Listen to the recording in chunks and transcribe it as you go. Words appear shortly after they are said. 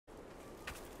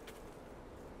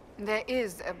There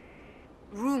is a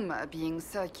rumor being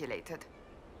circulated.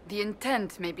 The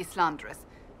intent may be slanderous,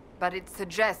 but it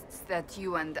suggests that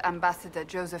you and Ambassador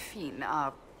Josephine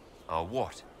are... Are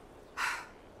what?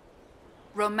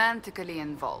 romantically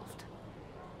involved.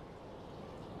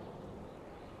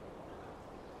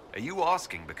 Are you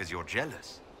asking because you're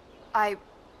jealous? I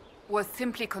was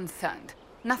simply concerned.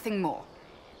 Nothing more.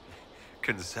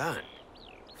 Concerned?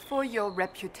 For your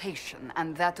reputation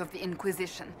and that of the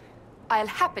Inquisition, I'll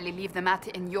happily leave the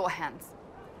matter in your hands.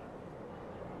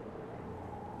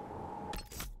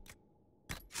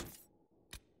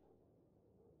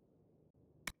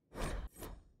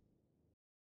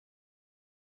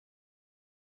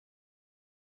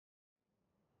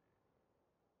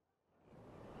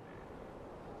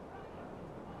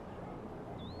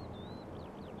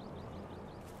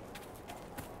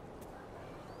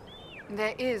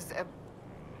 There is a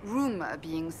rumor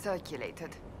being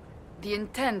circulated. The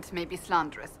intent may be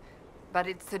slanderous, but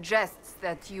it suggests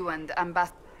that you and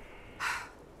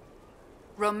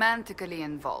romantically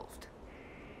involved.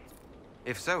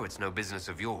 If so, it's no business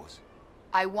of yours.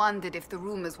 I wondered if the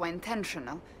rumors were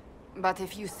intentional, but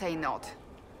if you say not,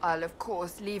 I'll of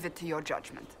course leave it to your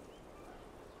judgment.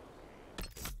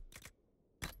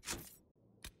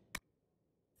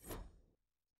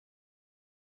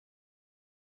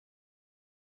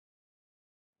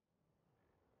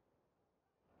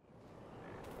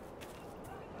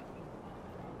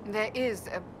 There is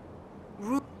a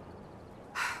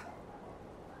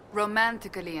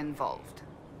romantically involved.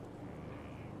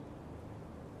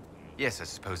 Yes, I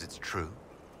suppose it's true.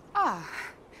 Ah,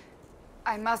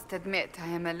 I must admit I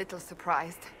am a little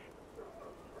surprised.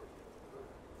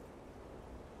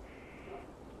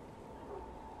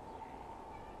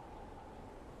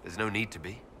 There's no need to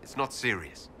be. It's not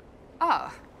serious.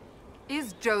 Ah,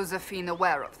 is Josephine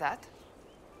aware of that?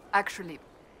 Actually,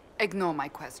 ignore my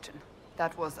question.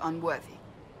 That was unworthy.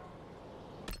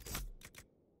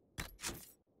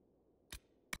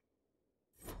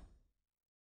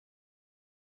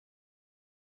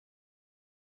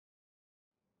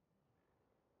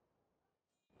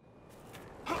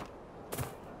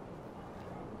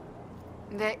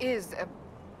 There is a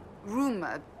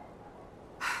rumor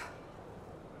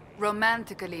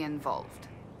romantically involved.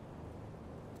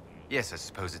 Yes, I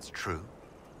suppose it's true.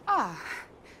 Ah,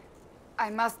 I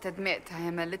must admit I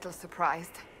am a little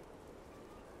surprised.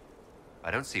 I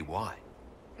don't see why.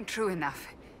 True enough.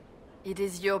 It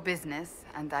is your business,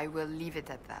 and I will leave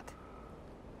it at that.